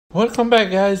Welcome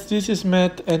back guys, this is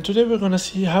Matt and today we're gonna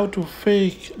see how to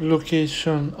fake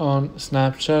location on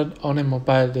Snapchat on a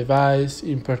mobile device,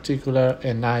 in particular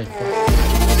an iPhone.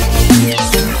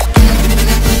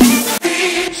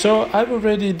 So I've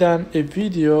already done a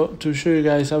video to show you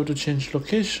guys how to change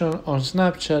location on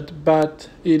Snapchat, but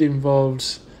it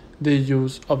involves the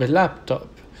use of a laptop.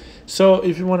 So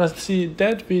if you want to see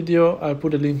that video, I'll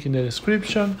put a link in the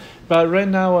description. But right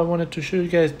now I wanted to show you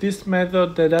guys this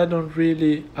method that I don't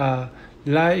really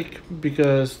like,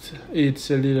 because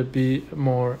it's a little bit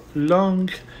more long,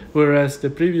 whereas the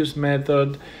previous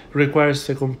method requires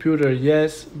a computer,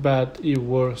 yes, but it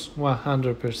works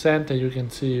 100%, and you can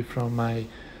see from my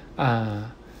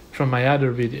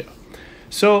other video.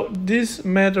 So this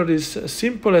method is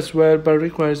simple as well, but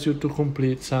requires you to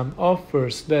complete some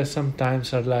offers that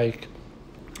sometimes are like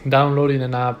downloading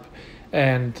an app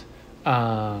and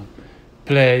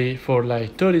play for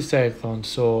like 30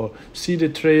 seconds, or see the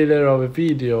trailer of a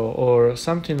video or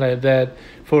something like that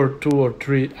for 2 or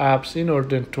 3 apps in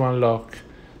order to unlock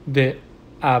the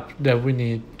app that we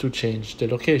need to change the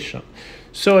location.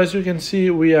 So as you can see,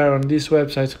 we are on this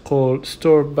website called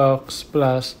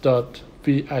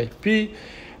storeboxplus.vip,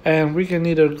 and we can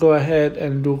either go ahead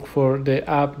and look for the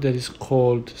app that is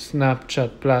called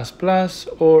Snapchat Plus Plus,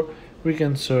 or we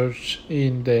can search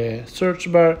in the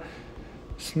search bar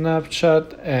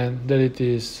Snapchat, and there it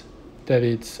is, that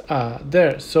it's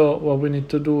there. So what we need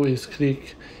to do is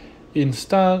click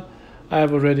install. I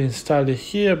have already installed it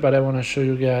here, but I want to show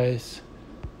you guys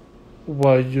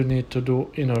what you need to do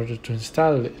in order to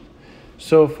install it.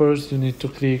 So first you need to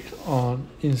click on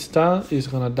install. It's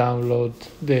gonna download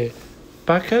the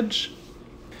package,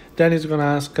 then it's gonna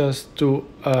ask us to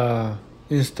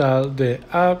install the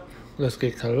app. Let's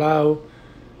click allow,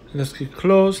 let's click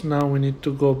close. Now we need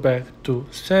to go back to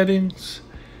settings,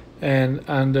 and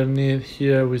underneath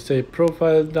here we say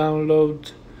profile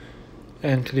download,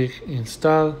 and click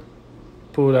install,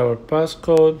 put our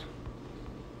passcode,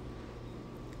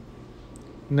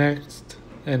 next,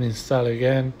 and install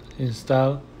again,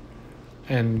 install,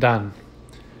 and done.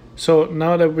 So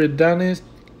now that we're done it,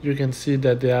 you can see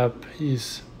that the app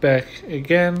is back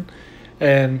again.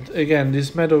 And again,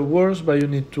 this method works, but you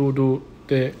need to do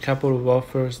the couple of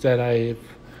offers that I've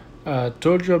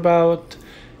told you about.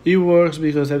 It works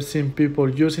because I've seen people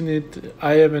using it.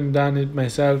 I haven't done it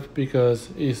myself because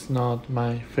it's not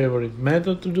my favorite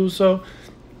method to do so,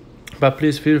 but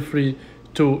please feel free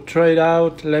to try it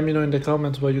out. Let me know in the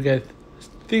comments what you guys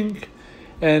think,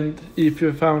 and if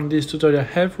you found this tutorial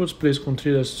helpful, please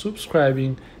consider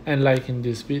subscribing and liking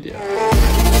this video.